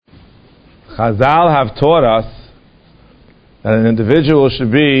Chazal have taught us that an individual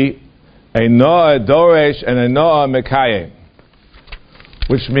should be a noah doresh and a noah mekayem,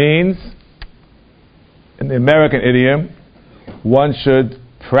 which means, in the American idiom, one should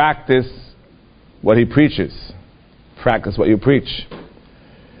practice what he preaches. Practice what you preach.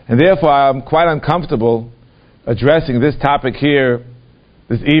 And therefore, I'm quite uncomfortable addressing this topic here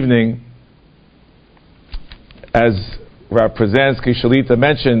this evening. As Rabbi Przanski Shalita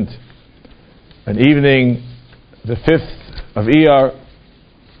mentioned, an evening, the 5th of Iyar,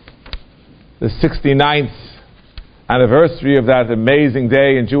 the 69th anniversary of that amazing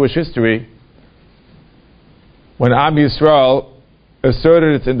day in Jewish history, when Am Yisrael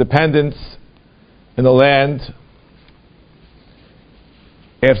asserted its independence in the land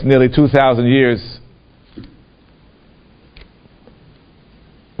after nearly 2,000 years.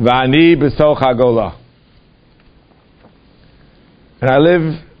 Va'ani b'soch hagolah. And I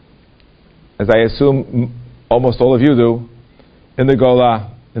live, as I assume almost all of you do, in the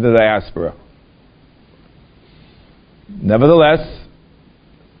Gola, in the diaspora. Nevertheless,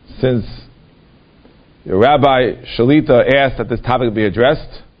 since Rabbi Shalita asked that this topic be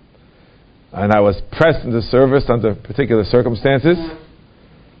addressed, and I was pressed into service under particular circumstances,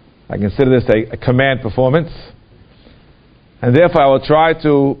 I consider this a command performance, and therefore I will try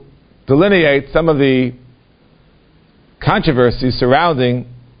to delineate some of the controversies surrounding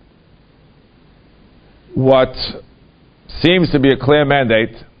what seems to be a clear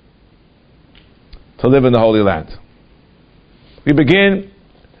mandate to live in the Holy Land. We begin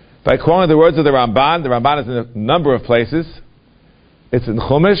by quoting the words of the Ramban. The Ramban is in a number of places. It's in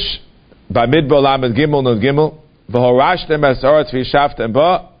Chumash, Bamidbar Lamed Gimel Nun Gimel, V'horashtem es haaretz v'yishaftem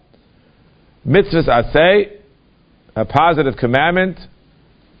ba, mitzvahs aseh, a positive commandment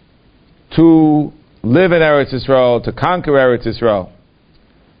to live in Eretz Yisrael, to conquer Eretz Yisrael.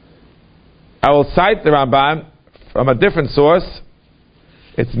 I will cite the Ramban from a different source.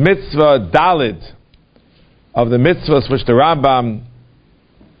 It's mitzvah dalid of the mitzvahs which the Rambam,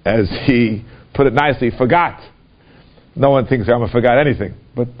 as he put it nicely, forgot. No one thinks Rambam forgot anything,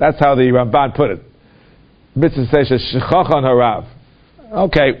 but that's how the Ramban put it. Mitzvah says shechachon harav.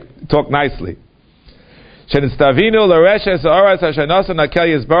 Okay, talk nicely. Shenistavinu l'reshes ha'oretz asher nosan nakel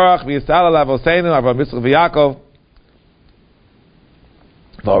yizbarach v'yisal alav oseinu Avraham Yitzchak v'Yaakov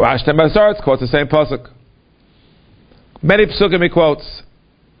v'orashtem ha'oretz quotes the same pasuk. Many psukim he quotes.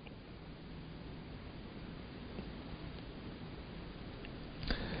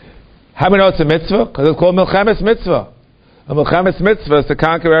 How do we know it's a mitzvah? Because it's called Milchemes Mitzvah. A Milchemes Mitzvah is to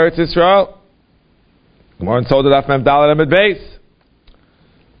conquer Eretz Yisrael. Gemara told it Mem Daled Amid Beis.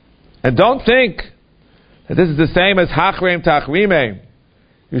 And don't think that this is the same as Hachreim Tachrimeim.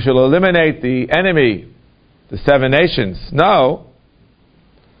 You shall eliminate the enemy, the 7 nations. No.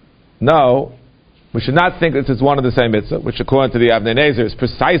 We should not think this is one of the same mitzvah, which according to the Avnei Nezer is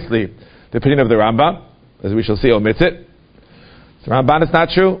precisely the opinion of the Rambam, as we shall see omits it. The Ramban is not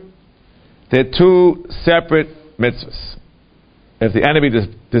true. They're 2 separate mitzvahs. If the enemy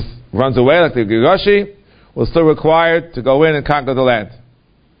just runs away like the Gigashi, we're still required to go in and conquer the land.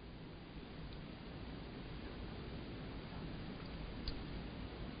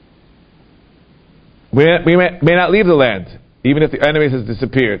 We may not leave the land, even if the enemy has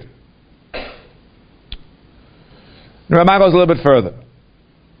disappeared. The Ramban goes a little bit further.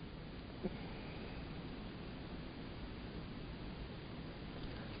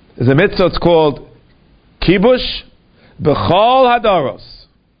 There's a mitzvah, it's called Kibush B'chol Hadaros,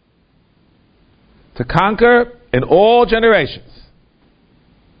 to conquer in all generations.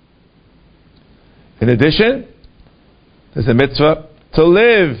 In addition, there's a mitzvah to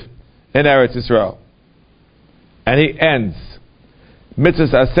live in Eretz Yisrael. And he ends,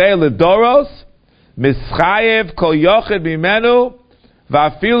 mitzvah aseh l'doros, mischayev kol yochid mimenu,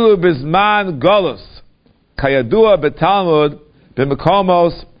 va'afilu bizman golus, kayadua b'talmud,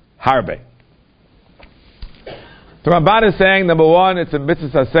 b'mekomos harbe. The Ramban is saying, number 1, it's a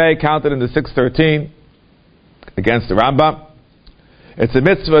mitzvah aseh counted in the 613 against the Rambam. It's a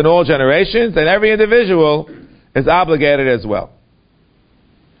mitzvah in all generations, and every individual is obligated as well.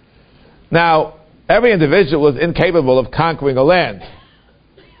 Now, every individual is incapable of conquering a land.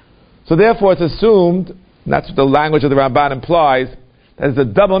 So therefore it's assumed, and that's what the language of the Ramban implies, that it's a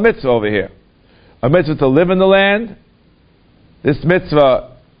double mitzvah over here. A mitzvah to live in the land. This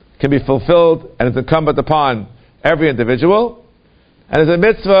mitzvah can be fulfilled and is incumbent upon every individual. And it's a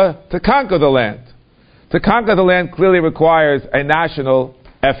mitzvah to conquer the land. To conquer the land clearly requires a national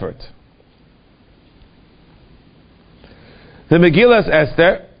effort. The Megillas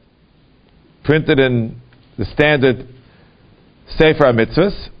Esther, printed in the standard Sefer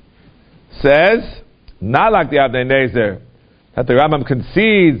HaMitzvahs, says, not like the Avnei Nezer, that the Rambam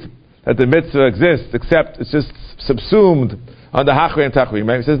concedes that the mitzvah exists, except it's just subsumed under Hachri and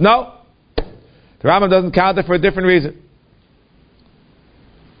Tachri. He says, no. The Rambam doesn't count it for a different reason.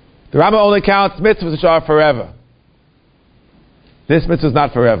 The Rambam only counts mitzvahs which are forever. This mitzvah is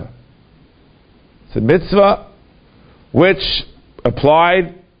not forever. It's a mitzvah which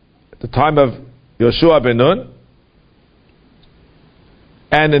applied at the time of Yoshua ben Nun,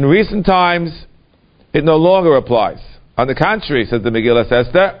 and in recent times it no longer applies. On the contrary, says the Megillah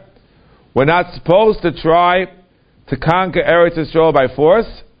Esther, we're not supposed to try to conquer Eretz Yisrael by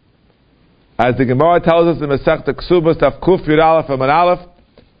force. As the Gemara tells us in Masechta Ksubos Taf Kuf Yud Aleph and Aleph,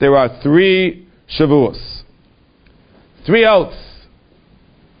 there are 3 Shavuos, 3 oaths.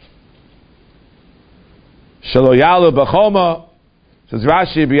 Shelo Yalu B'Choma, says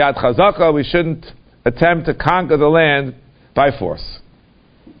Rashi, B'Yad Chazaka, we shouldn't attempt to conquer the land by force.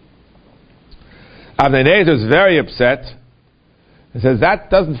 Avnei Nezer is very upset. He says, that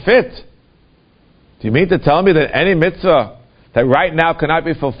doesn't fit. Do you mean to tell me that any mitzvah that right now cannot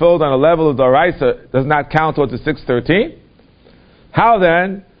be fulfilled on a level of Doraisa does not count towards the 613? How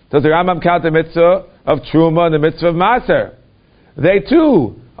then does the Rambam count the mitzvah of Truma and the mitzvah of Maser? They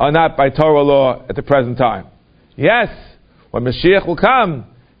too are not by Torah law at the present time. Yes, when Mashiach will come,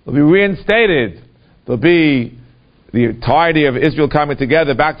 they'll be reinstated. There'll be the entirety of Israel coming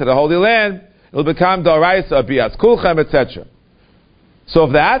together back to the Holy Land. It'll become Doraisa, Bias Kulchem, etc. So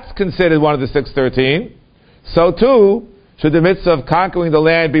if that's considered one of the 613, so too should the mitzvah of conquering the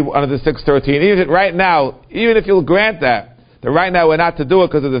land be one of the 613. Even if you'll grant that right now we're not to do it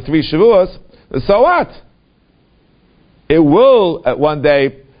because of the 3 Shavuos, so what? It will at one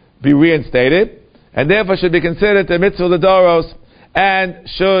day be reinstated, and therefore should be considered the mitzvah of the Doros and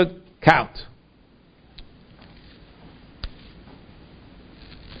should count.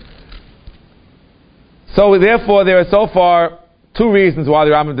 So therefore there are so far 2 reasons why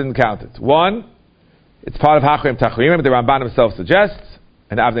the Rambam didn't count it. 1, it's part of Hachrim Tachrim, the Ramban himself suggests,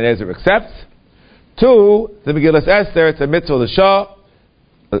 and Avnei Nezer accepts. 2, the Megillah Esther, it's a mitzvah l'shah,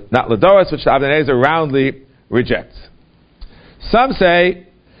 not l'doros, which the Avnei Nezer roundly rejects. Some say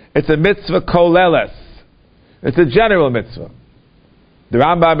it's a mitzvah koleles. It's a general mitzvah. The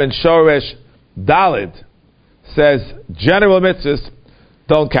Rambam in Shoresh Dalid says general mitzvahs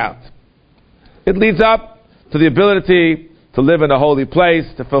don't count. It leads up to the ability to live in a holy place,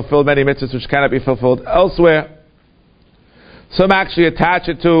 to fulfill many mitzvahs which cannot be fulfilled elsewhere. Some actually attach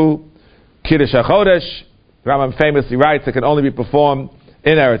it to Kiddush HaChodesh. Rambam famously writes it can only be performed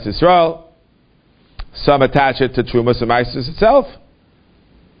in Eretz Yisrael. Some attach it to Trumas and Meisus itself.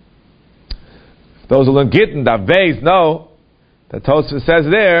 Those who learn Gittin, Daf Beis, know that Tosfos says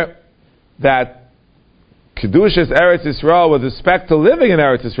there that Kedushas Eretz Yisrael with respect to living in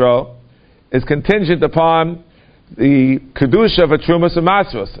Eretz Yisrael is contingent upon the Kedusha of a Trumas and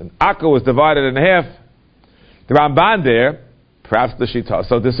Masros. And Akka was divided in half. The Ramban there, perhaps the Shita,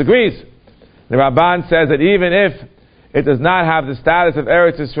 so disagrees. The Ramban says that even if it does not have the status of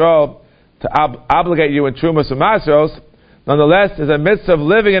Eretz Yisrael to obligate you in Trumas and Masros, nonetheless, there's a mitzvah of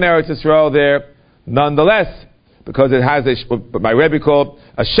living in Eretz Yisrael there, nonetheless, because it has what my Rebbe called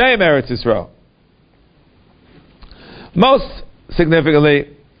a Shem Eretz Yisrael. Most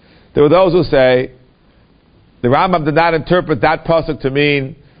significantly, there were those who say the Rambam did not interpret that pasuk to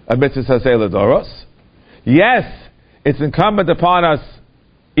mean a mitzvah saseh l'doros. Yes, it's incumbent upon us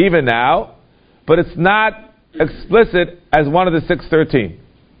even now, but it's not explicit as one of the 613.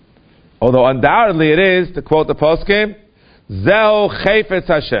 Although undoubtedly it is, to quote the poskim, Zehu Chayfetz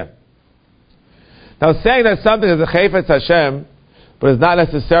Hashem. Now saying that something is a Chayfetz Hashem, but is not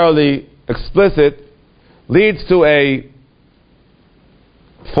necessarily explicit, leads to a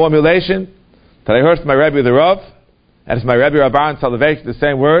formulation that I heard from my Rebbe the Rav, and it's my Rebbe Rabban Salvation, the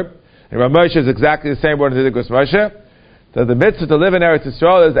same word, and Rav Moshe is exactly the same word in the Digus Moshe, that the mitzvah to live in Eretz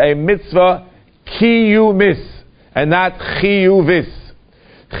Yisrael is a mitzvah kiyumis, and not chiyuvis.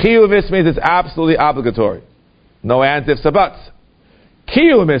 Chiyuvis means it's absolutely obligatory. No ands, ifs, or buts.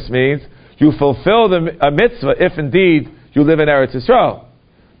 Kiyumis means you fulfill a mitzvah if indeed you live in Eretz Yisrael,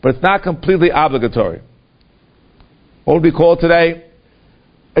 but it's not completely obligatory. What would we call today?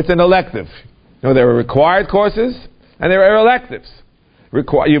 It's an elective. There are required courses and there are electives.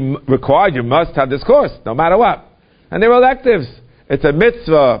 Required, you must have this course, no matter what. And there are electives. It's a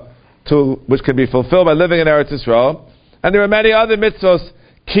mitzvah which can be fulfilled by living in Eretz Yisrael, and there are many other mitzvahs,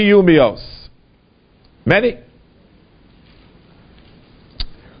 kiyumios. Many.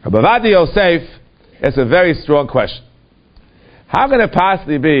 Rabbi Vadi Yosef is a very strong question. How can it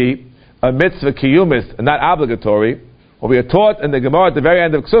possibly be a mitzvah kiyumis and not obligatory what we are taught in the Gemara at the very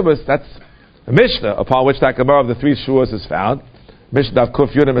end of Ksubas, that's the Mishnah upon which that Gemara of the three shiurs is found. Mishnah of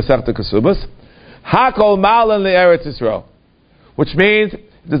Kuf Yud and Masechta Ksubas. Hakol Malan LeEretz Yisrael, which means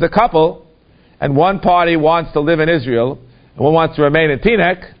there's a couple, and one party wants to live in Israel, and one wants to remain in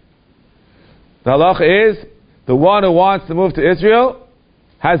Teaneck. The halacha is the one who wants to move to Israel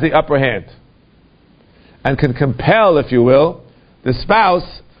has the upper hand and can compel, if you will, the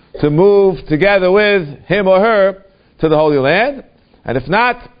spouse to move together with him or her to the Holy Land. And if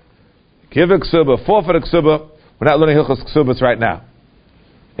not, give a ksuba, forfeit a ksuba. We're not learning Hilchos Ksubas right now.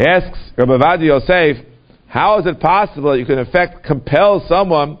 He asks Rabbi Yosef, how is it possible that you can in effect compel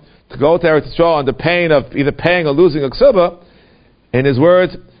someone to go to Eretz Yisrael under pain of either paying or losing a ksuba? In his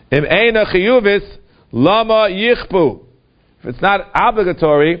words, Im eina chiyuvis lama yichpu. If it's not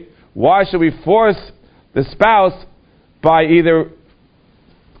obligatory, why should we force the spouse by either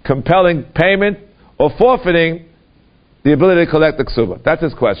compelling payment or forfeiting the ability to collect the ksuba? That's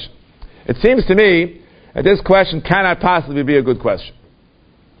his question. It seems to me that this question cannot possibly be a good question.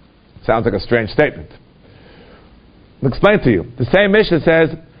 Sounds like a strange statement. I'll explain to you. The same Mishnah says,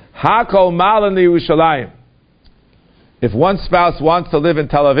 Hakol Malan Yerushalayim. If one spouse wants to live in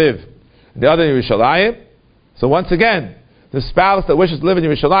Tel Aviv, and the other in Yerushalayim, so once again, the spouse that wishes to live in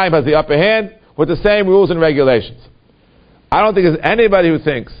Yerushalayim has the upper hand with the same rules and regulations. I don't think there's anybody who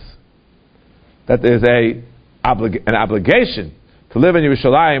thinks that there's an obligation to live in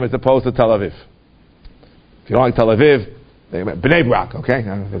Yerushalayim as opposed to Tel Aviv. If you don't like Tel Aviv, Bnei Brak, okay?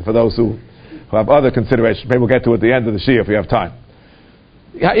 For those who have other considerations, maybe we'll get to it at the end of the shiur if we have time.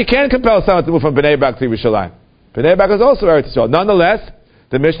 You can't compel someone to move from Bnei Brak to Yerushalayim. Bnei Brak is also Eretz Yisrael. Nonetheless,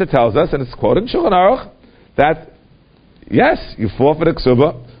 the Mishnah tells us, and it's quoted in Shulchan Aruch, that yes, you forfeit a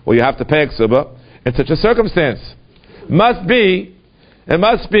ksuba, or you have to pay a ksuba in such a circumstance. It must be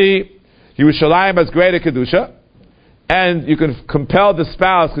Yerushalayim has greater kedusha, and you can compel the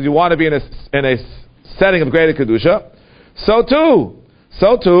spouse because you want to be in a setting of greater kedusha. So too,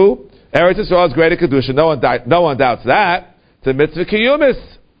 Eretz Yisrael has greater kedusha. No one doubts that. It's a mitzvah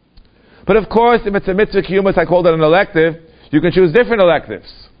kiyumis. But of course, if it's a mitzvah kiyumis, I called it an elective. You can choose different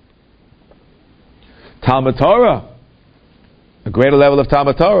electives. Talmud Torah, a greater level of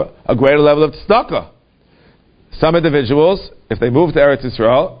Talmud Torah, a greater level of tzedakah. Some individuals, if they move to Eretz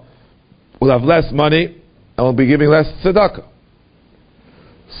Yisrael, will have less money and will be giving less tzedakah.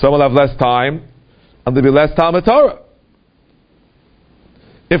 Some will have less time and there will be less Talmud Torah.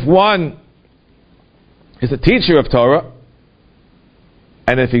 If one is a teacher of Torah,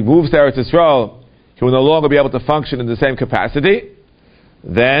 and if he moves to Eretz Yisrael, he will no longer be able to function in the same capacity,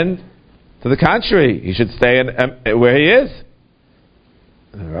 then, to the contrary, he should stay where he is.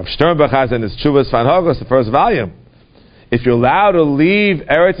 Rav Sternbach has in his Tshuvas Fanhagos, the first volume, if you're allowed to leave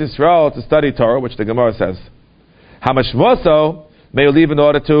Eretz Yisrael to study Torah, which the Gemara says, how much more so may you leave in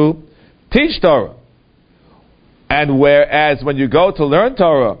order to teach Torah? And whereas when you go to learn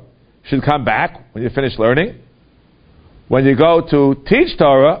Torah, you should come back when you finish learning. When you go to teach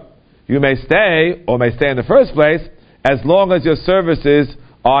Torah, you may stay, or may stay in the first place, as long as your services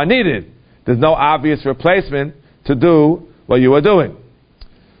are needed. There's no obvious replacement to do what you are doing.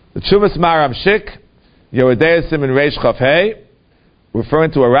 The Tshuvas Maram Shik, Yeridei Simin Reish Chaf Hei,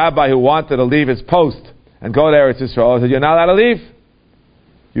 referring to a rabbi who wanted to leave his post and go to Eretz Yisrael, said, you're not allowed to leave.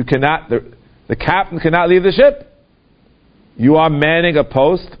 You cannot, the captain cannot leave the ship. You are manning a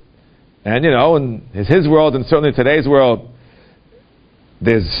post, and in his world, and certainly today's world,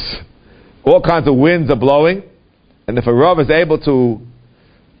 there's all kinds of winds are blowing, and if a Rav is able to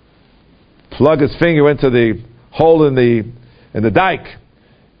plug his finger into the hole in the dike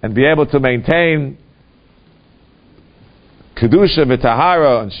and be able to maintain kedusha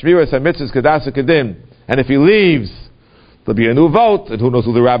v'tahara and shmiras and mitzvahs kedas kedim, and if he leaves, there'll be a new vote, and who knows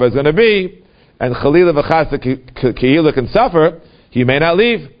who the rabbi is going to be, and Chalila v'chas the Kehila can suffer, he may not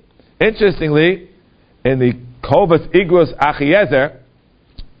leave. Interestingly, in the Kovas Igros Achiezer,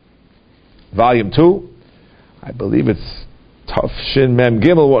 Volume 2, I believe it's Tov Shin Mem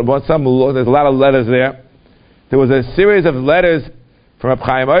Gimel, there's a lot of letters there. There was a series of letters from Reb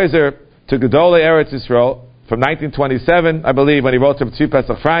Chaim Ozer to Gedolei Eretz Yisrael from 1927, I believe, when he wrote to Tzvi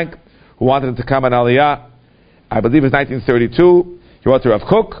Pesach Frank, who wanted him to come on Aliyah. I believe it was 1932. He wrote to Rav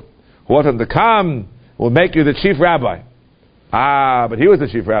Kook, who wanted him to come, we'll make you the chief rabbi. But he was the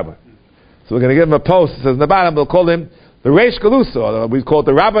chief rabbi. So we're going to give him a post. It says in the bottom, we'll call him the Reish Galusa, or we call it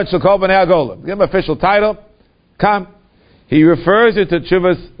the Rabban Shekol B'nai Agola. Give him an official title. Come. He refers you to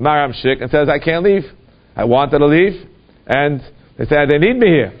Tshuvas Maram Shik and says, I can't leave. I wanted to leave. And they said, they need me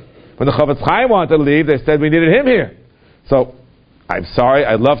here. When the Chavetz Chaim wanted to leave, they said, we needed him here. So, I'm sorry,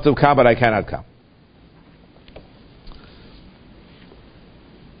 I'd love to come, but I cannot come.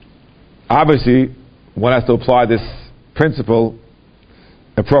 obviously, one has to apply this principle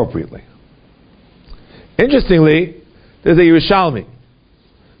appropriately. Interestingly, there's a Yerushalmi.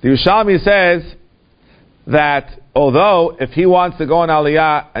 The Yerushalmi says that although if he wants to go on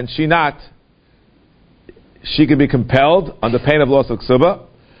Aliyah and she not, she can be compelled under pain of loss of ksuba.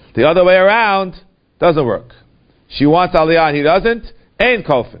 The other way around doesn't work. She wants Aliyah and he doesn't. Ain't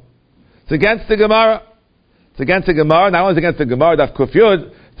kofin. It's against the Gemara. It's against the Gemara. Not only is it against the Gemara, Daf Kuf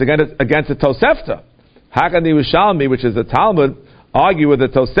Yud, it's against the Tosefta. How can the Yerushalmi, which is the Talmud, argue with the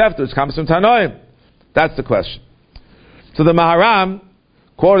Tosefta, which comes from Tanoim? That's the question. So the Maharam,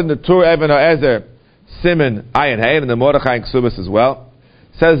 quoting the Tur Even HaEzer, Siman Ayin Hay, and the Mordechai and Ksubas as well,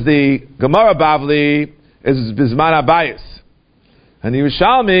 says the Gemara Bavli is Bizman HaBayis, and the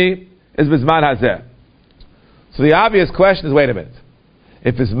Yerushalmi is Bizman HaZeh. So the obvious question is, wait a minute.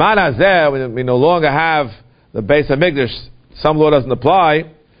 If Bizman HaZeh, we no longer have the Beis HaMikdash, some law doesn't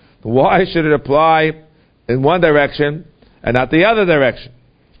apply, why should it apply in one direction and not the other direction?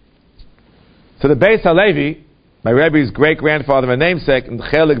 So the Beis HaLevi, my Rebbe's great-grandfather and namesake, in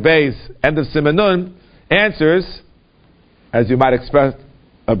Chelik Beis, end of Siman Nun, answers, as you might expect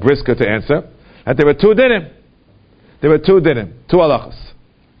a brisker to answer, that there were two dinim. There were two dinim, two halachas.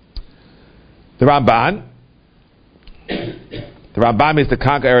 The Rambam is to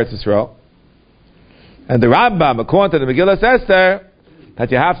conquer Eretz Yisrael. And the Rambam, according to the Megillas Esther,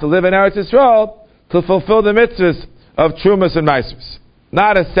 that you have to live in Eretz Yisrael to fulfill the mitzvahs of Trumas and Meisers.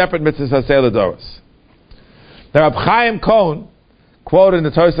 Not a separate mitzvah of Seilah Doros. The Rab Chaim Cohen, quoted in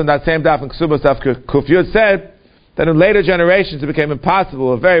the Torah on that same daf in Ksubas daf Kuf Yud, said that in later generations it became impossible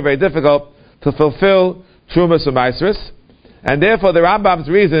or very, very difficult to fulfill Trumas and Meisers, and therefore the Rambam's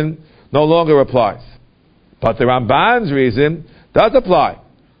reason no longer applies. But the Ramban's reason does apply.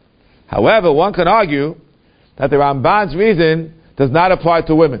 However, one can argue that the Ramban's reason does not apply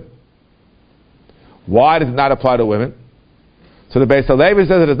to women. Why does it not apply to women? So the Beis HaLevi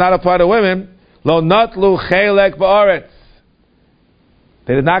says it does not apply to women. Lo natlu chelek ba'aretz.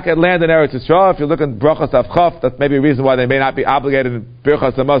 They did not get land in Eretz Yisrael. If you look in Brachos Avchof, that's maybe a reason why they may not be obligated in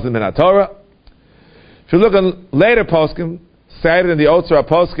Birchas HaMazon min HaTorah. If you look in later poskim, cited in the Otzar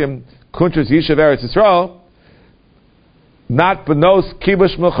poskim, Kuntrus Yishav Eretz Yisrael, not benos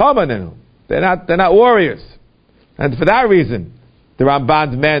kibush milchama. They're not warriors, and for that reason, the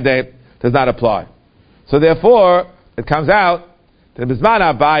Ramban's mandate does not apply. So therefore, it comes out that Bizman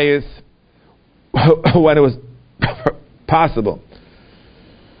HaBayis, when it was possible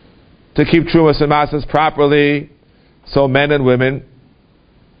to keep Trumas and Masas properly, so men and women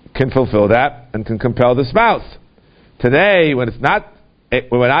can fulfill that and can compel the spouse. Today, when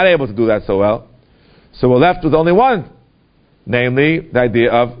we're not able to do that so well, so we're left with only one, namely the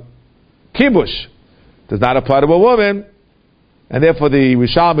idea of kibush. Does not apply to a woman, and therefore the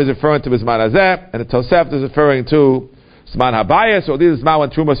Rishalmi is referring to Bizman HaZeh, and the Tosefta is referring to Zman HaBayis, or these Zman when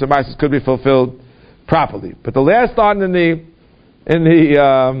Trumas and Masas could be fulfilled properly. But the last line in the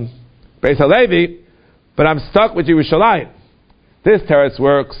Beis HaLevi, but I'm stuck with Yerushalayim. This teretz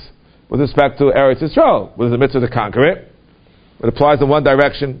works with respect to Eretz Yisrael, with the mitzvah to conquer it. It applies in one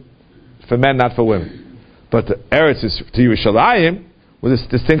direction for men, not for women. But to Yerushalayim, where this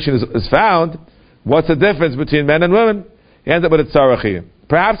distinction is found, what's the difference between men and women? He ends up with a tzarachiyim.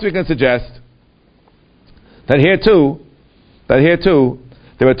 Perhaps we can suggest that here too,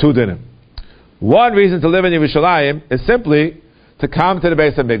 there are two dinim. One reason to live in Yerushalayim is simply to come to the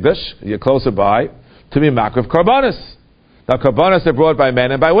Beis HaMikdash, you're closer by, to be makriv karbanos. Now karbanos are brought by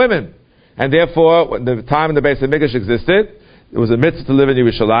men and by women. And therefore, when the time the Beis HaMikdash existed, it was a mitzvah to live in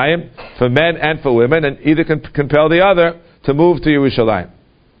Yerushalayim for men and for women, and either can compel the other to move to Yerushalayim.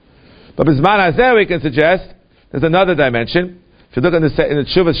 But Bizman HaZeh, we can suggest, there's another dimension. If you look in the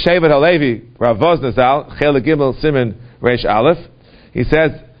Tshuvas Shevet HaLevi, Rav Voznazal, Chelik Gimel Siman Reish Aleph, he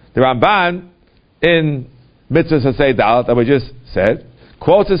says, the Ramban, in Mitzvahs Hasei Dalet, that we just said,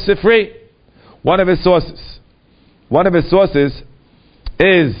 quotes a Sifri, one of his sources. One of his sources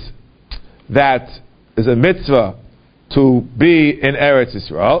is that there's a mitzvah to be in Eretz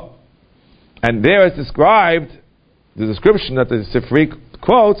Yisrael, and there is described, the description that the Sifri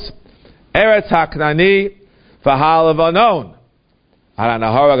quotes, Eretz HaKnani v'hal Vanon, ala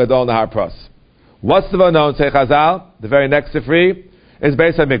nahar agadol nahar pros. What's the Vanon, say Chazal? The very next Sifri is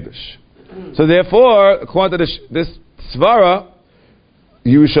Beis HaMikdash. So therefore, according to this Svara,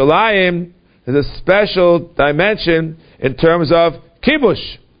 Yerushalayim is a special dimension in terms of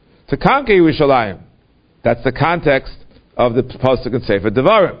kibush, to conquer Yerushalayim. That's the context of the Pasuk in Sefer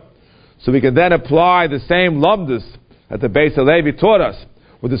Devarim. So we can then apply the same lumdus that the Beis HaLevi taught us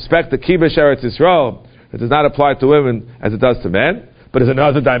with respect to kibush Eretz Yisrael. It does not apply to women as it does to men, but is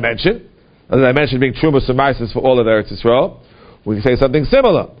another dimension. as I mentioned, being Trumas and Maisis for all of Eretz Yisrael, we can say something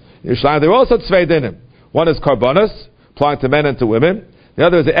similar. In Yerushalayim, there are also Tzvei Dinim. One is Karbonos, applying to men and to women. The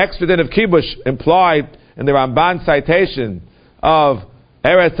other is the extra din of Kibush, implied in the Ramban citation of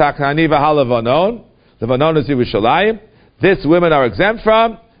Eretz HaKnani v'Halavanon. The Vanon is Yerushalayim. This women are exempt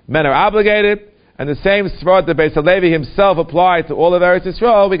from, men are obligated, and the same Sfard that Beis HaLevi himself applied to all of Eretz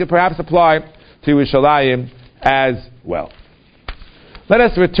Yisrael, we could perhaps apply to Yerushalayim as well. Let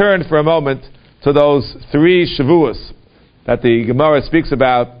us return for a moment to those 3 Shavuos that the Gemara speaks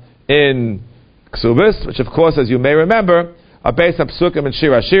about in Ksubis, which of course, as you may remember, are based on Psukim and Shir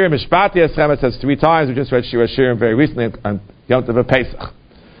HaShirim. Mishpati Esrem, it says 3 times. We just read Shir HaShirim very recently on Yom Tov Pesach.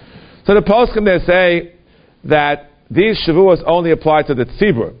 So the poskim there say that these Shavuos only apply to the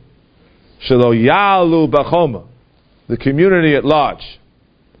Tzibur, Shelo Yalu B'choma, the community at large.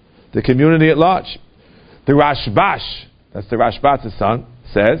 The community at large. The Rashbash, that's the Rashbat's son,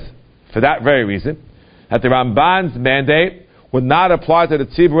 says, for that very reason, that the Ramban's mandate would not apply to the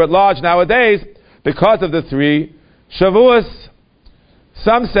Tzibur at large nowadays because of the 3 Shavuos.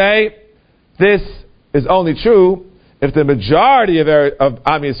 Some say this is only true if the majority of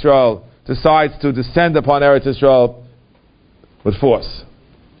Am Yisrael decides to descend upon Eretz Yisrael with force.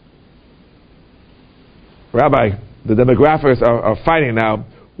 Rabbi, the demographers are fighting now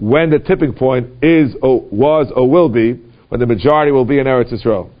when the tipping point is, or was, or will be, when the majority will be in Eretz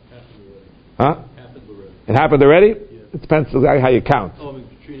Yisrael. Huh? It happened already? Yeah. It depends on how you count. Oh, I mean,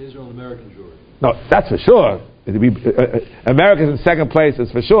 between Israel and American Jewry. No, that's for sure. It'd be, America's in second place,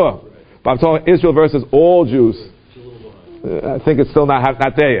 is for sure. Right. But I'm talking Israel versus all Jews. I think it's still not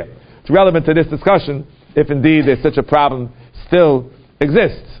there yet. It's relevant to this discussion if indeed there's such a problem still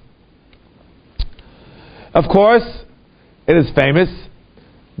exists. Of course, it is famous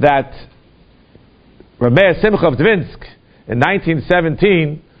that Rabbi Simcha of Dvinsk in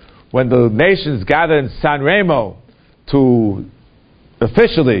 1917, when the nations gathered in San Remo to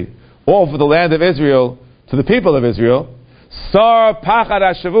officially offer the land of Israel to the people of Israel, Sar Pachad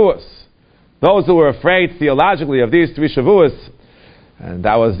HaShavuos, those who were afraid theologically of these 3 Shavuos, and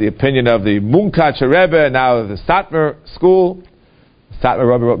that was the opinion of the Munkach Rebbe, now of the Satmar school. Satmar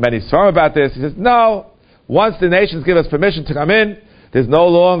Rebbe wrote many svarim about this. He says, no, once the nations give us permission to come in, there's no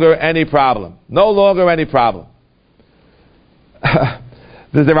longer any problem. No longer any problem.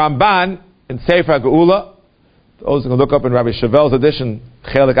 There's a Ramban in Sefer Geula. Those who can look up in Rabbi Chevel's edition,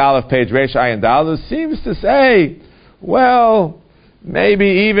 Chelik Aleph, page Reish Ayin Dal, who seems to say, well,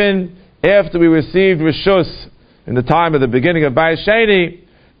 maybe even after we received Rishus in the time of the beginning of Bayis Sheni,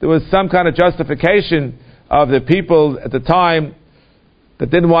 there was some kind of justification of the people at the time that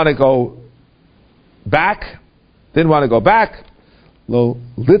didn't want to go back. Lo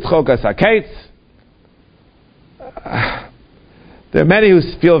litchok asaketz. There are many who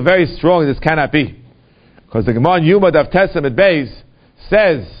feel very strongly this cannot be, because the Gemara Yuma Daf Tesem at Beis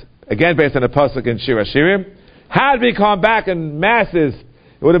says, again based on the pasuk in Shir HaShirim, had we come back in masses,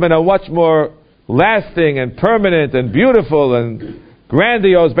 it would have been a much more lasting and permanent and beautiful and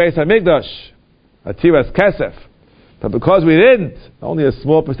grandiose Beis HaMikdash, Atiras Kesef. But because we didn't, only a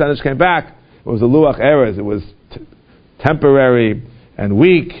small percentage came back. It was the Luach errors. It was temporary and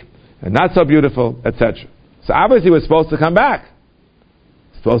weak and not so beautiful, etc. So obviously we're supposed to come back.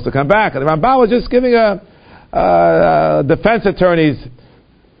 And the Ramban was just giving a defense attorney's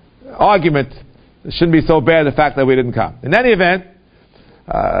argument. It shouldn't be so bad, the fact that we didn't come. In any event,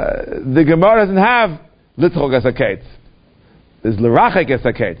 the Gemara doesn't have Litzchok Esaketz. There's L'rachek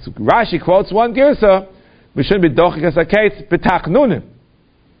Esaketz. Rashi quotes one girsa, we shouldn't be Dochik Esaketz B'tachnunim,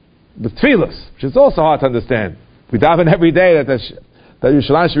 with tefillas, which is also hard to understand. We daven every day that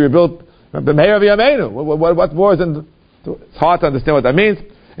Yerushalayim should be rebuilt. The Meir of Yameinu. What more is in? It's hard to understand what that means.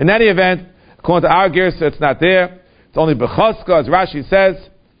 In any event, according to our girsa, it's not there. It's only B'choska, as Rashi says,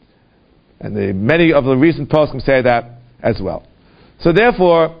 and many of the recent poskim say that as well. So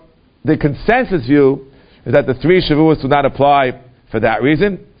therefore, the consensus view is that the 3 Shavuos do not apply for that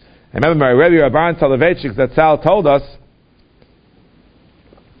reason. I remember my Rabbi Rabban Soloveitchik that Sal told us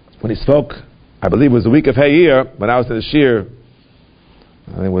when he spoke, I believe it was the week of Hayir, when I was in the shiur,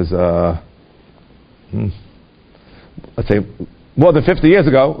 I think it was, let's say, more than 50 years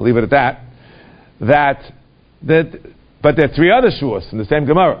ago, we'll leave it at that, but there are 3 other Shavuos in the same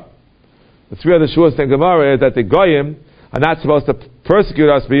Gemara. The 3 other Shavuos in the Gemara is that the Goyim are not supposed to persecute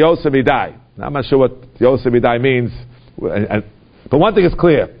us b'yoseh midai. Now, I'm not sure what yoseh midai means, but one thing is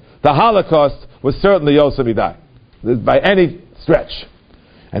clear. The Holocaust was certainly yoseh midai, by any stretch.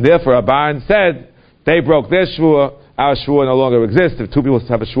 And therefore, Abaran said, they broke their shvur, our shvur no longer exists. If 2 people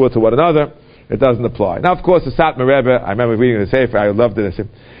have a shvur to one another, it doesn't apply. Now, of course, the Satmar Rebbe, I remember reading the Sefer, I loved it.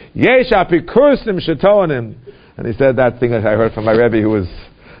 Yesh apikursim shetonim. And he said that thing that I heard from my Rabbi, who was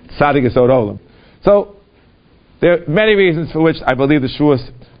Tzaddik Yesod Olam. So, there are many reasons for which I believe the Shavuos,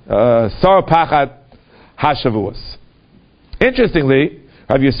 Sar Pachat HaShavuos. Interestingly,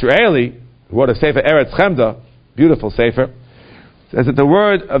 Rabbi Yisraeli, who wrote a Sefer Eretz Chemda, beautiful Sefer, says that the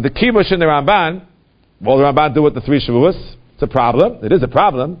word of the Kibush in the Ramban, what the Ramban do with the 3 Shavuos? It's a problem. It is a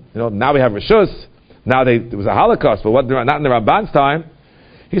problem. Now we have Rishus. Now there was a Holocaust, but not in the Ramban's time.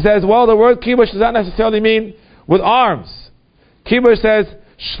 He says, well, the word Kibush does not necessarily mean with arms. Kibush says,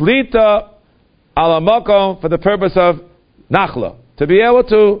 Shlita ala makom, for the purpose of Nachla. To be able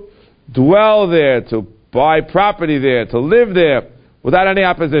to dwell there, to buy property there, to live there, without any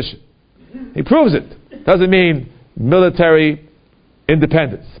opposition. He proves it. Doesn't mean military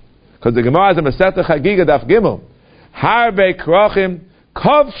independence. Because the Gemara is in Masechta Chagiga Daf Gimel. Harbe Krochim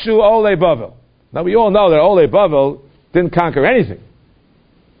Kovshu Olei Bavel. Now we all know that Olei Bavel didn't conquer anything.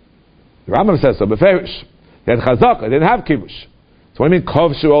 The Rambam says so, Beferish. They had Chazaka, they didn't have Kibush. So what do you mean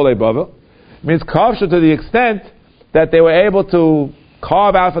Kovshu Olei Bavel? It means Kovshu to the extent that they were able to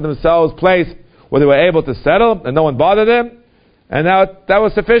carve out for themselves a place where they were able to settle and no one bothered them, and now that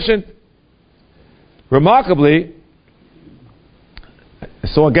was sufficient. Remarkably,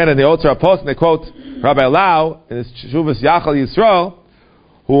 so again in the Old Torah Post, they quote Rabbi Lau in his Shuvas Yachal Yisrael,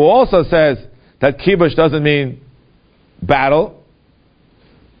 who also says that Kibush doesn't mean battle.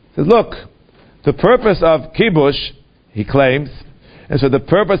 He says, look, the purpose of Kibush, he claims, is for the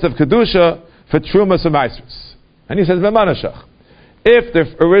purpose of Kedusha for Trumas and Maasros. And he says, B'manashach. If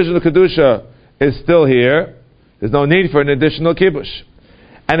the original Kedusha is still here, there's no need for an additional Kibush.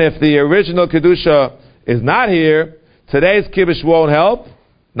 And if the original Kedusha is not here, today's Kibush won't help,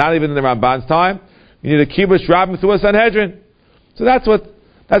 not even in the Ramban's time. You need a Kibush Rabbim through a Sanhedrin. So that's what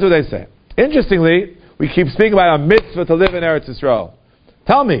they say. Interestingly, we keep speaking about a mitzvah to live in Eretz Yisrael.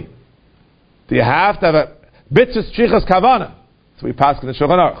 Tell me, do you have to have a mitzvah strichas kavana? So we pass in the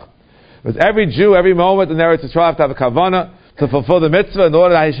Shulchan Aruch. Because every Jew, every moment in Eretz Yisrael have to have a kavana to fulfill the mitzvah in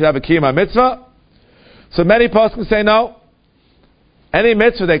order that he should have a kiyum mitzvah. So many poskim say no. Any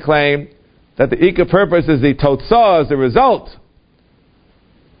mitzvah they claim that the ikar purpose is the totzah, is the result,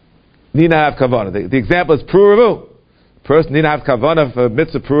 need not have kavana. The example is pruruvu. The person need not have kavana for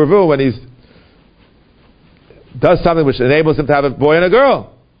mitzvah pruruvu when he does something which enables him to have a boy and a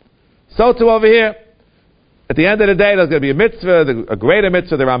girl. So too over here. At the end of the day, there's going to be a mitzvah, a greater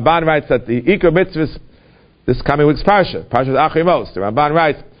mitzvah. The Ramban writes that the ikar mitzvahs, this coming week's parsha Achrimos, the Ramban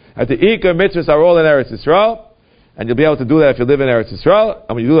writes that the ikar mitzvahs are all in Eretz Yisrael, and you'll be able to do that if you live in Eretz Yisrael.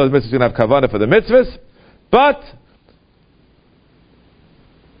 And when you do those mitzvahs, you're going to have kavanah for the mitzvahs. But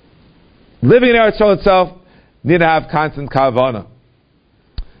living in Eretz Yisrael itself need to have constant kavanah.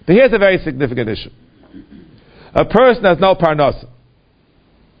 But here's a very significant issue. A person has no parnasa.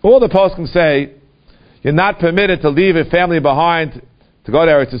 All the poskim say, you're not permitted to leave a family behind to go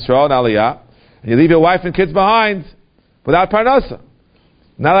to Eretz Yisrael and Aliyah, and you leave your wife and kids behind without parnasa.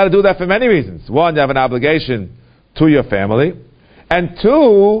 Not allowed to do that for many reasons. One, you have an obligation to your family, and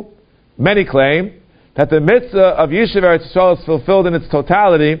two, many claim that the mitzvah of Yishuv Eretz Yisrael is fulfilled in its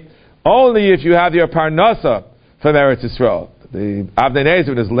totality only if you have your parnasa from Eretz Yisrael. The Avnei Nezer,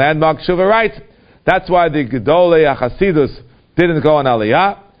 with his landmark Shuvah, writes, that's why the Gedolei HaChasidus didn't go on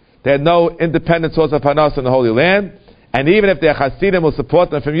Aliyah. They had no independent source of parnasa in the Holy Land, and even if their Hasidim will support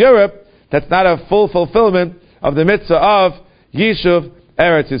them from Europe, that's not a full fulfillment of the mitzvah of Yishuv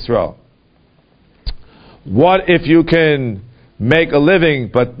Eretz Yisrael. What if you can make a living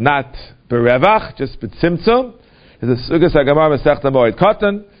but not berevach, just b'tzimtzum? There's a sugas hagamar Masechta Moed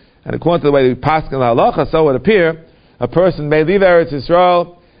Katan, and according to the way we pass in the halacha, so it would appear, a person may leave Eretz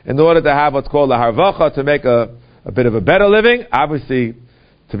Yisrael in order to have what's called a harvacha, to make a bit of a better living. Obviously,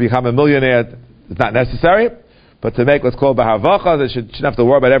 to become a millionaire is not necessary, but to make what's called a harvacha, they shouldn't have to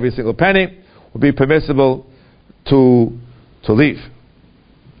worry about every single penny, would be permissible to leave.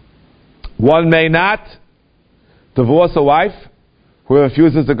 One may not divorce a wife who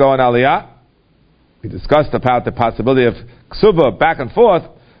refuses to go on Aliyah. We discussed about the possibility of ksuba back and forth,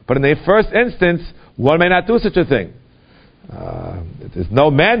 but in the first instance, one may not do such a thing. There's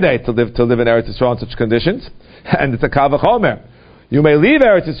no mandate to live in Eretz Yisrael in such conditions, and it's a kal v'chomer. You may leave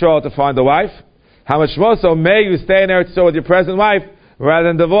Eretz Yisrael to find a wife. How much more so may you stay in Eretz Yisrael with your present wife rather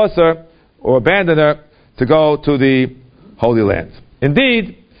than divorce her or abandon her to go to the Holy Land.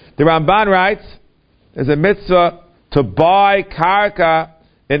 Indeed, the Ramban writes, there's a mitzvah to buy karka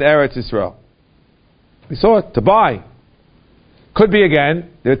in Eretz Yisrael. We saw it, to buy. Could be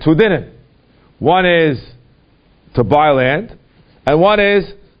again, there are two dinim. One is to buy land, and one is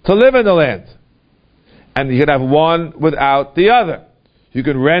to live in the land. And you can have one without the other. You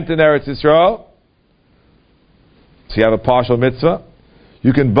can rent in Eretz Yisrael, so you have a partial mitzvah.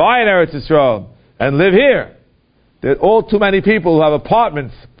 You can buy in Eretz Yisrael and live here. There are all too many people who have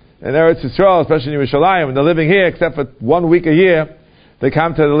apartments in Eretz Yisrael, especially in Yerushalayim, and they're living here except for 1 week a year. They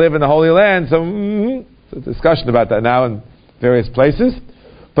come to live in the Holy Land, so there's a discussion about that now in various places.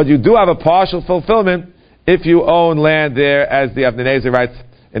 But you do have a partial fulfillment if you own land there, as the Avnei Nezer writes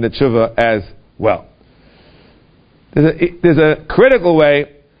in the Tshuva as well. There's a critical way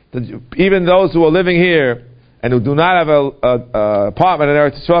that even those who are living here and who do not have a apartment in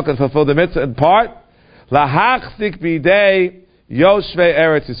Eretz Yisrael can fulfill the mitzvah in part. Lahachzik bidei yoshvei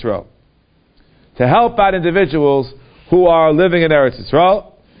Eretz Yisrael, to help out individuals who are living in Eretz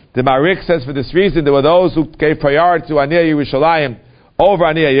Yisrael. The Marik says for this reason there were those who gave priority to Aniyah Yerushalayim over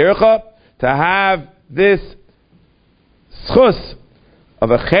Aniyah Yericha, to have this schus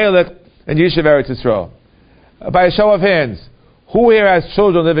of a chelik in Yishuv Eretz Yisrael. By a show of hands, who here has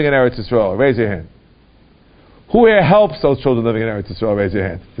children living in Eretz Yisrael? Raise your hand. Who here helps those children living in Eretz Yisrael? Raise your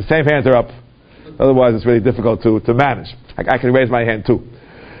hand. The same hands are up. Otherwise, it's really difficult to manage. I can raise my hand too.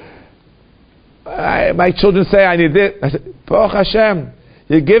 My children say, I need this. I said, Baruch Hashem,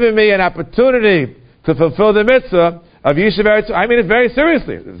 you're giving me an opportunity to fulfill the mitzvah of Yishuv Eretz Yisrael. I mean it very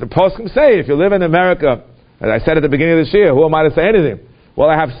seriously. The poskim say, if you live in America, as I said at the beginning of this year, who am I to say anything? Well,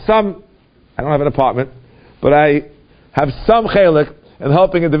 I don't have an apartment, but I have some chelik in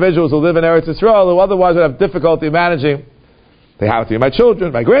helping individuals who live in Eretz Yisrael who otherwise would have difficulty managing. They have to be my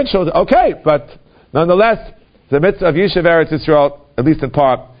children, my grandchildren, okay, but nonetheless, the mitzvah of Yishuv Eretz Yisrael, at least in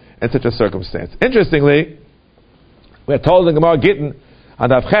part, in such a circumstance. Interestingly, we're told in Gemara Gittin, on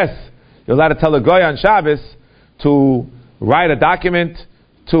Daf Ches, you're allowed to tell a goy on Shabbos to write a document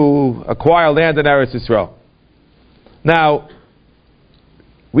to acquire land in Eretz Yisrael. Now,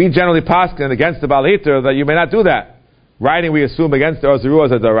 we generally paskin against the Baal Hitter that you may not do that. Writing, we assume, against the Ozuru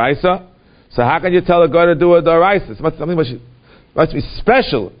as a Daraisa. So how can you tell a guy to do a Daraisa? Something must be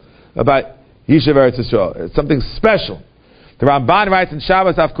special about Yishuv Eretz Yisrael. It's something special. The Ramban writes in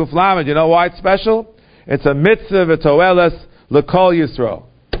Shabbos Av Kuf Lamed, you know why it's special? It's a mitzvah v'toelas l'kol Yisrael.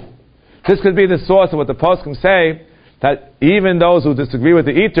 This could be the source of what the poskim say, that even those who disagree with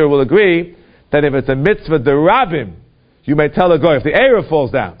the Eater will agree that if it's a mitzvah derabim, you may tell a guy, if the Erev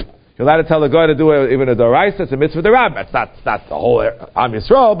falls down, you're allowed to tell a guy to do even a Doraisa. It's a mitzvah derabim. It's not the whole Am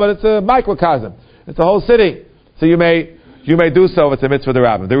Yisrael, but it's a microcosm. It's a whole city. So you may do so if it's a mitzvah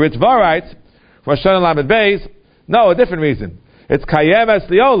derabim. The Ritva writes, Rosh Hashanah Lamed Beis, no, a different reason. It's Kayem Es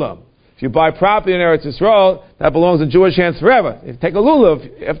Liolam. If you buy property in Eretz Yisrael, that belongs in Jewish hands forever. If you take a lulav,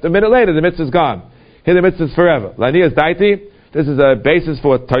 if a minute later the mitzvah is gone. Here the mitzvah is forever. Laniyas Daiti, this is a basis for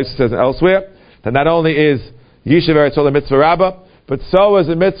what Tosfos says elsewhere, that not only is Yishuv Eretz Yisrael a mitzvah rabbah, but so is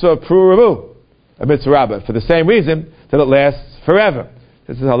a mitzvah of Pru a mitzvah rabbah, for the same reason that it lasts forever.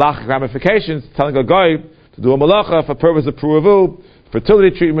 This is halachic ramifications, telling a guy to do a malacha for purpose of Pru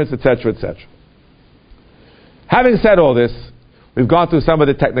fertility treatments, etc., etc. Having said all this, we've gone through some of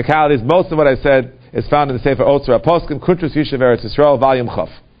the technicalities. Most of what I said is found in the Sefer Otzra Poskim, Kuntrus Yishuv Eretz Yisrael, Volume Chaf.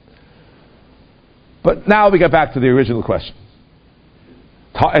 But now we get back to the original question.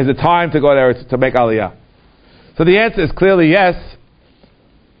 Is it time to go to make Aliyah? So the answer is clearly yes,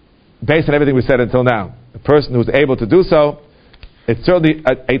 based on everything we said until now. The person who's able to do so, it's certainly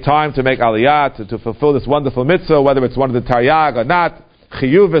a time to make Aliyah, to fulfill this wonderful mitzvah, whether it's one of the Taryag or not,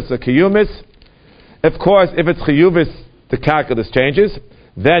 Chiyuvis or Kiyumis. Of course, if it's Chiyuvis, the calculus changes.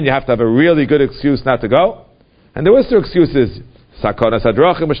 Then you have to have a really good excuse not to go. And there were still excuses. Sakona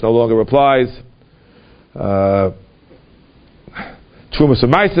Sadrachim, which no longer applies. Trumas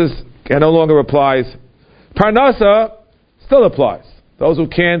and Mises no longer applies. Parnasa still applies. Those who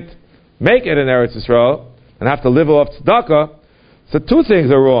can't make it in Eretz Yisrael and have to live off tzedakah. So two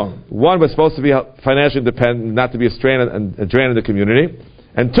things are wrong. One, we're supposed to be financially independent, not to be a strain and a drain in the community.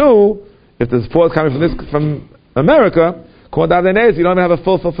 And two, if the support is coming from America, you don't have a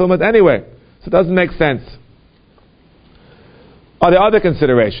full fulfillment anyway. So it doesn't make sense. Are there other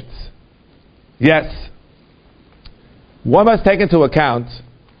considerations? Yes. One must take into account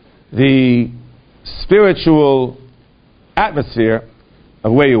the spiritual atmosphere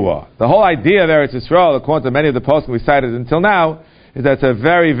of where you are. The whole idea of Eretz Yisrael, according to many of the posts we cited until now, is that it's a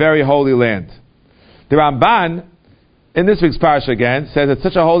very, very holy land. The Ramban, in this week's parasha again, says it's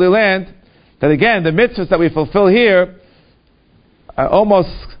such a holy land that again, the mitzvahs that we fulfill here are almost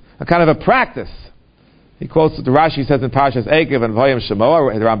a kind of a practice. He quotes the Rashi says in Parashas Ekev and Vayim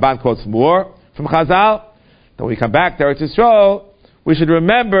Shemoah, the Ramban quotes more from Chazal. Then when we come back to Eretz Yisrael, we should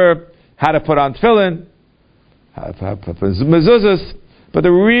remember how to put on tefillin, how to put mezuzahs, but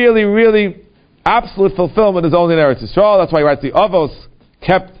the really, really absolute fulfillment is only in Eretz Yisrael. That's why he writes the Avos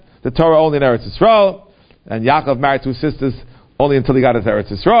kept the Torah only in Eretz Yisrael, and Yaakov married 2 sisters only until he got to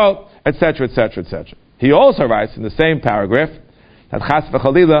Eretz Yisrael, etc., etc., etc. He also writes in the same paragraph that Chas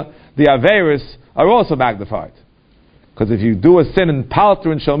v'Chalila, the Averis are also magnified. Because if you do a sin in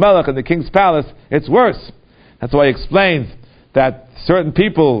Palter and Shalmelech in the king's palace, it's worse. That's why he explains that certain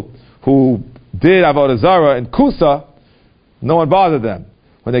people who did Avodah Zarah in Kusa, no one bothered them.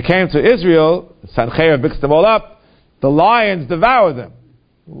 When they came to Israel, Sancheir mixed them all up, the lions devoured them.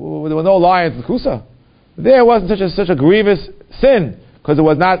 There were no lions in Kusa. There wasn't such a grievous sin, because it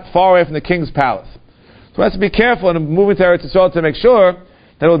was not far away from the king's palace. So we have to be careful in moving to Eretz Yisrael to make sure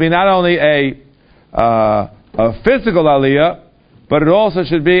that it will be not only a physical aliyah, but it also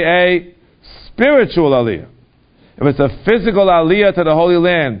should be a spiritual aliyah. If it's a physical aliyah to the Holy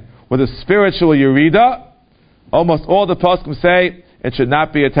Land with a spiritual yerida, almost all the poskim say it should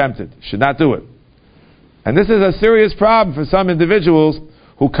not be attempted. Should not do it. And this is a serious problem for some individuals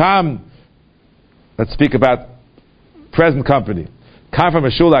who come, let's speak about present company, come from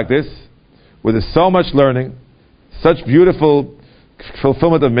a shul like this, where there's so much learning, such beautiful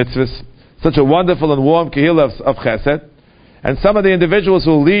fulfillment of mitzvahs, such a wonderful and warm kehillah of chesed, and some of the individuals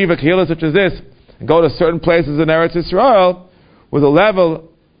who leave a kehillah such as this and go to certain places in Eretz Yisrael with a level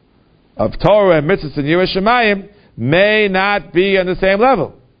of Torah and mitzvahs and Yiras Shamayim may not be on the same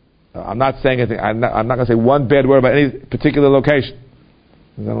level. I'm not saying anything. I'm not going to say one bad word about any particular location.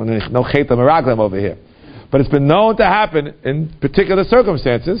 No cheta meraglim over here. But it's been known to happen in particular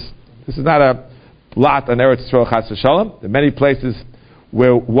circumstances. This is not a lot on Eretz Yisrael chas v'shalom. There are many places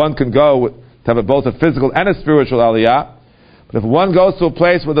where one can go to have both a physical and a spiritual aliyah. But if one goes to a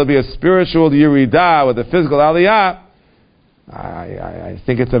place where there'll be a spiritual yiridah with a physical aliyah, I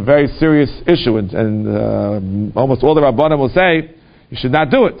think it's a very serious issue, and almost all the Rabbanim will say you should not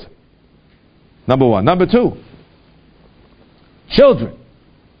do it. Number one. Number two, children.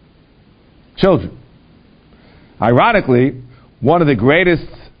 Ironically, one of the greatest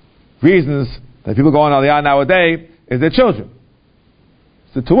reasons that people go on Aliyah nowadays is their children.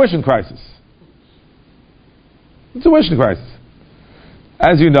 It's the tuition crisis. The tuition crisis.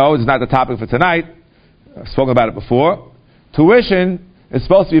 As you know, it's not the topic for tonight. I've spoken about it before. Tuition is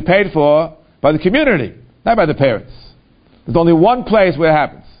supposed to be paid for by the community, not by the parents. There's only one place where it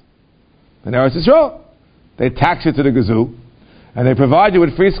happens. In Eretz Yisrael. They tax you to the gazoo, and they provide you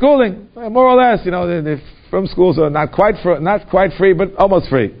with free schooling. More or less, the from schools are not quite free, but almost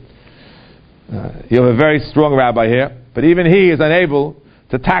free. You have a very strong rabbi here, but even he is unable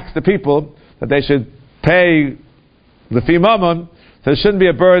to tax the people that they should pay the fee mammon, so it shouldn't be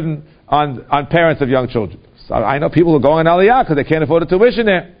a burden on parents of young children. So I know people who are going on Aliyah because they can't afford the tuition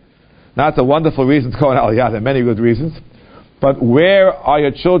there. Now, it's a wonderful reason to go on Aliyah. There are many good reasons. But where are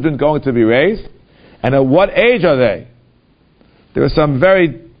your children going to be raised? And at what age are they? There are some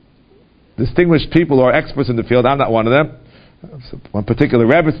very distinguished people who are experts in the field. I'm not one of them. One particular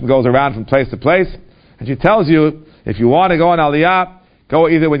Rebbe goes around from place to place, and she tells you, if you want to go on Aliyah, go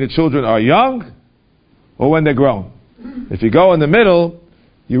either when your children are young or when they're grown. If you go in the middle,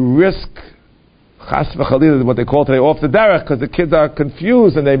 you risk chas v'chalila, what they call today, off the derech, because the kids are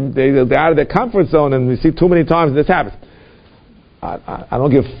confused and they're out of their comfort zone, and we see too many times this happens. I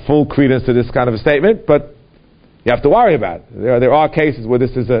don't give full credence to this kind of a statement, but you have to worry about it. There are cases where this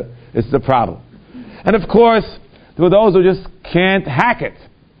is a problem. And of course, there are those who just can't hack it.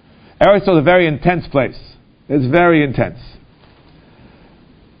 Eretz Yisrael is a very intense place. It's very intense.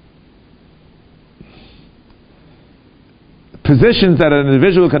 Positions that an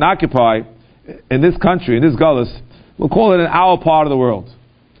individual can occupy in this country, in this gullus, we'll call it an our part of the world.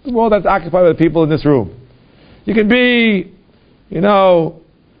 The world that's occupied by the people in this room. You can be, you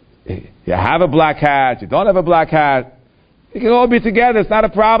have a black hat, you don't have a black hat. You can all be together, it's not a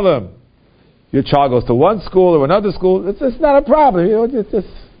problem. Your child goes to one school or another school, it's not a problem. It's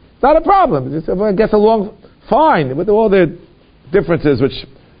not a problem. Everyone gets along fine with all the differences which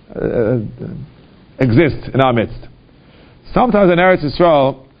exist in our midst. Sometimes in Eretz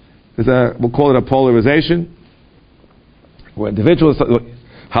Yisrael, we'll call it a polarization, where individuals,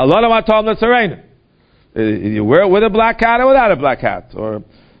 you wear it with a black hat or without a black hat, or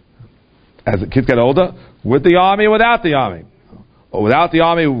as the kids get older, with the army or without the army, or without the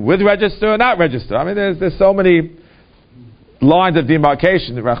army with register or not register. I mean, there's so many lines of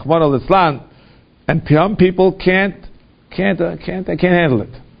demarcation, Rahman al-Islam, and some people can't handle it.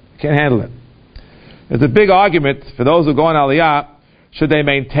 Can't handle it. There's a big argument for those who go on Aliyah, should they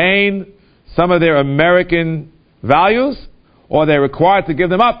maintain some of their American values, or are they required to give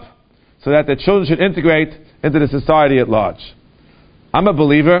them up so that their children should integrate into the society at large? I'm a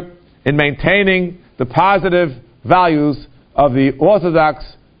believer in maintaining the positive values of the Orthodox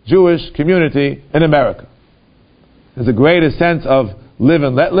Jewish community in America. There's a greater sense of live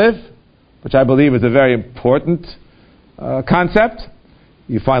and let live, which I believe is a very important concept.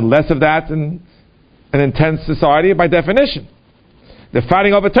 You find less of that in an intense society by definition. They're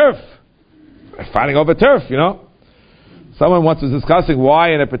fighting over turf. Someone once was discussing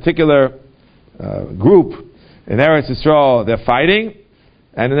why in a particular group in Eretz Yisrael they're fighting,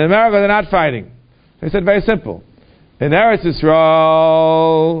 and in America they're not fighting. They said very simple. In Eretz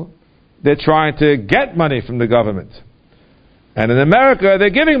Yisrael, they're trying to get money from the government. And in America, they're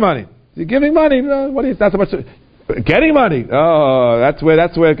giving money. You're giving money. Not so much getting money. Oh, that's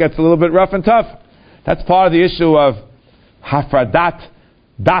where it gets a little bit rough and tough. That's part of the issue of hafradat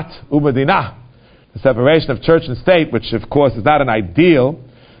dat u'medinah, the separation of church and state, which of course is not an ideal,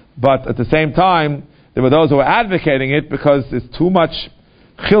 but at the same time, there were those who were advocating it because there's too much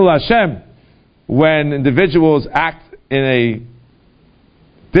chil Hashem when individuals act in a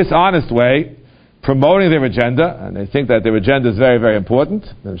dishonest way, promoting their agenda, and they think that their agenda is very, very important.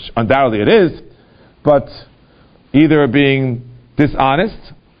 Undoubtedly it is, but either being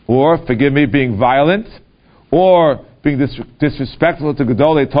dishonest, or, forgive me, being violent, or being disrespectful to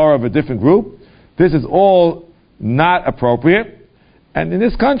Gedolei Torah of a different group, this is all not appropriate. And in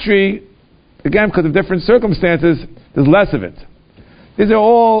this country, again, because of different circumstances, there's less of it. These are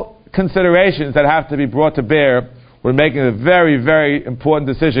all considerations that have to be brought to bear when making a very, very important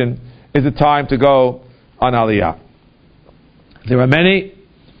decision. Is it time to go on Aliyah? There are many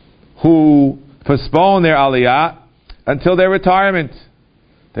who postpone their Aliyah until their retirement.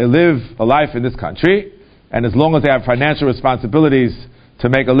 They live a life in this country, and as long as they have financial responsibilities to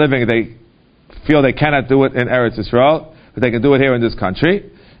make a living, they feel they cannot do it in Eretz Yisrael, but they can do it here in this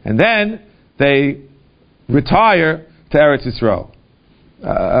country. And then they retire to Eretz Yisrael.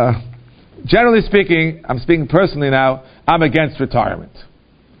 Generally speaking, I'm speaking personally now, I'm against retirement.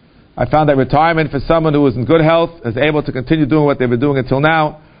 I found that retirement for someone who is in good health, is able to continue doing what they've been doing until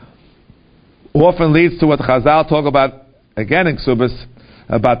now, often leads to what Chazal talk about, again in Ksubas,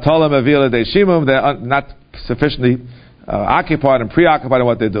 about Tolam Avila De Shimum, they're not sufficiently occupied and preoccupied in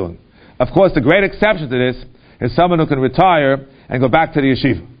what they're doing. Of course, the great exception to this is someone who can retire and go back to the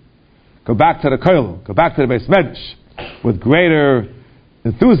yeshiva, go back to the kollel, go back to the Beis Medrash with greater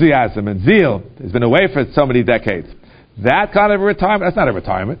enthusiasm and zeal. He's been away for so many decades. That kind of a retirement, that's not a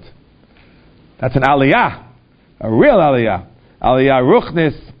retirement. That's an aliyah, a real aliyah. Aliyah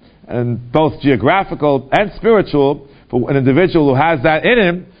ruchnis, and both geographical and spiritual, for an individual who has that in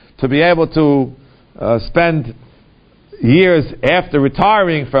him to be able to spend years after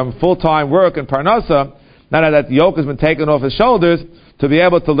retiring from full-time work and parnasa, now that the yoke has been taken off his shoulders, to be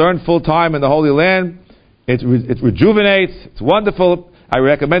able to learn full-time in the Holy Land. It rejuvenates, it's wonderful. I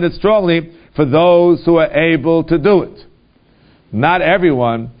recommend it strongly for those who are able to do it. Not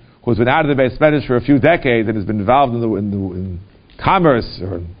everyone who's been out of the Beis Medrash for a few decades and has been involved in commerce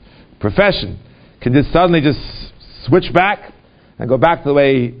or profession can just suddenly just switch back and go back to the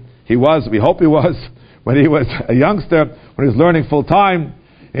way he was, we hope he was, when he was a youngster, when he was learning full-time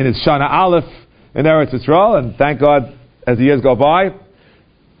in his Shana Aleph in Eretz Yisrael. And thank God, as the years go by,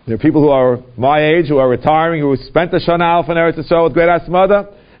 there are people who are my age, who are retiring, who spent the Shana Aleph in Eretz Yisrael with Great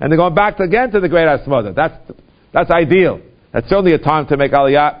Asmada, and they're going back again to the Great Asmada. That's ideal. That's certainly a time to make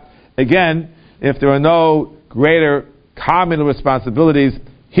Aliyah. Again, if there are no greater common responsibilities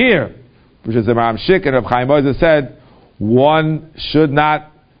here, which is the Maram Shik and Reb Chaim Moses said, one should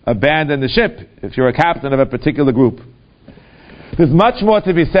not abandon the ship if you're a captain of a particular group. There's much more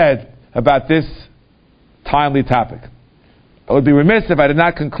to be said about this timely topic. I would be remiss if I did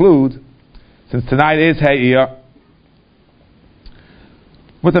not conclude, since tonight is Hayir,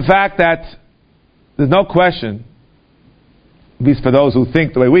 with the fact that there's no question, at least for those who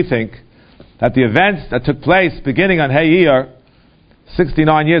think the way we think, that the events that took place beginning on Hayir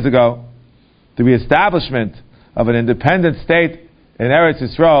 69 years ago, the reestablishment of an independent state in Eretz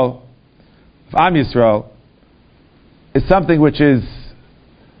Yisrael, of Am Yisrael, is something which is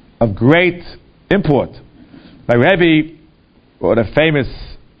of great import. My Rabbi wrote a famous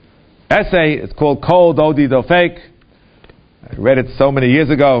essay. It's called Kol Dodi Dofek. I read it so many years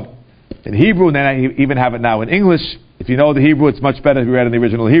ago in Hebrew, and then I even have it now in English. If you know the Hebrew, it's much better if you read in the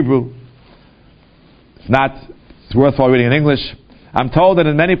original Hebrew. If not, it's worthwhile reading in English. I'm told that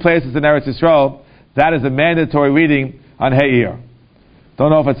in many places in Eretz Yisrael, that is a mandatory reading on Hayir. Don't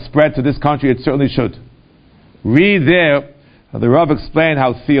know if it's spread to this country, it certainly should. Read there, the Rav explained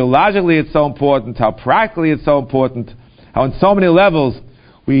how theologically it's so important, how practically it's so important, how on so many levels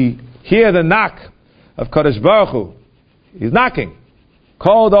we hear the knock of Kodesh Baruch Hu. He's knocking.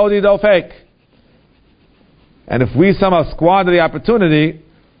 Kol Dodi Dofek. And if we somehow squander the opportunity,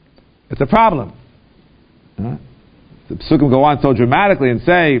 it's a problem. The Psukim go on so dramatically and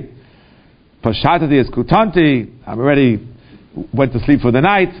say, Pashatati is kutanti, I'm already went to sleep for the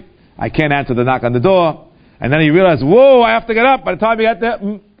night, I can't answer the knock on the door. And then he realized, whoa, I have to get up. By the time he got there,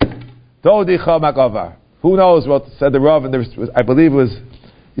 who knows what said the Rav, and I believe it was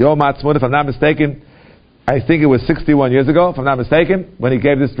Yom Ha'atzmaut, if I'm not mistaken. I think it was 61 years ago, if I'm not mistaken, when he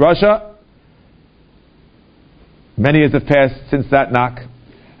gave this drasha. Many years have passed since that knock.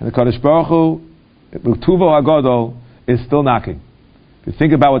 And the Kadosh Baruch Hu, Tuvo Agodol, is still knocking. If you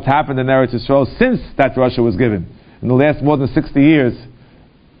think about what's happened in Eretz Yisrael since that drasha was given, in the last more than 60 years,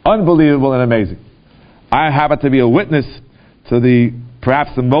 unbelievable and amazing. I happen to be a witness to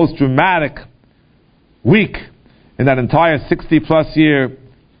perhaps the most dramatic week in that entire 60-plus year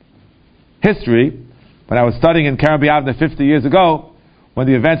history, when I was studying in Kerem B'Yavneh 50 years ago, when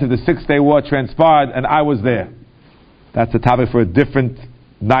the events of the Six-Day War transpired, and I was there. That's a topic for a different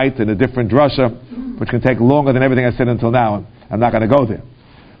night and a different drasha, which can take longer than everything I said until now. I'm not going to go there.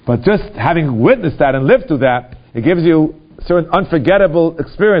 But just having witnessed that and lived through that, it gives you a certain unforgettable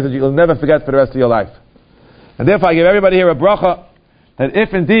experience that you'll never forget for the rest of your life. And therefore I give everybody here a bracha, that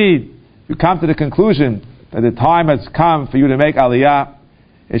if indeed you come to the conclusion that the time has come for you to make Aliyah,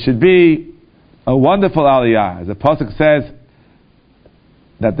 it should be a wonderful Aliyah. As the Pasuk says,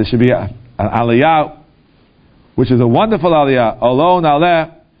 that there should be an Aliyah, which is a wonderful Aliyah. Alon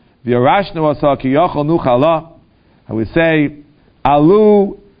aleh, v'yarashnu asa ki yochel nuchala. And we say,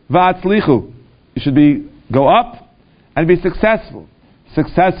 Alu v'atzlichu. You should go up and be successful.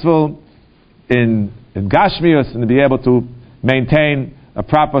 Successful in Gashmius, and to be able to maintain a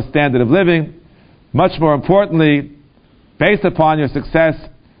proper standard of living. Much more importantly, based upon your success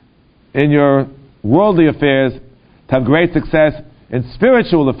in your worldly affairs, to have great success in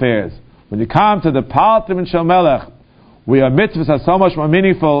spiritual affairs. When you come to the Paltim and Shalmelech, where your mitzvahs are so much more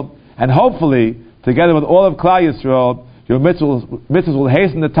meaningful, and hopefully, together with all of Klal Yisrael, your mitzvahs will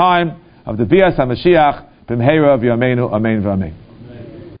hasten the time of the Bias HaMashiach, B'mheira of Yameinu, Amen v'Amen.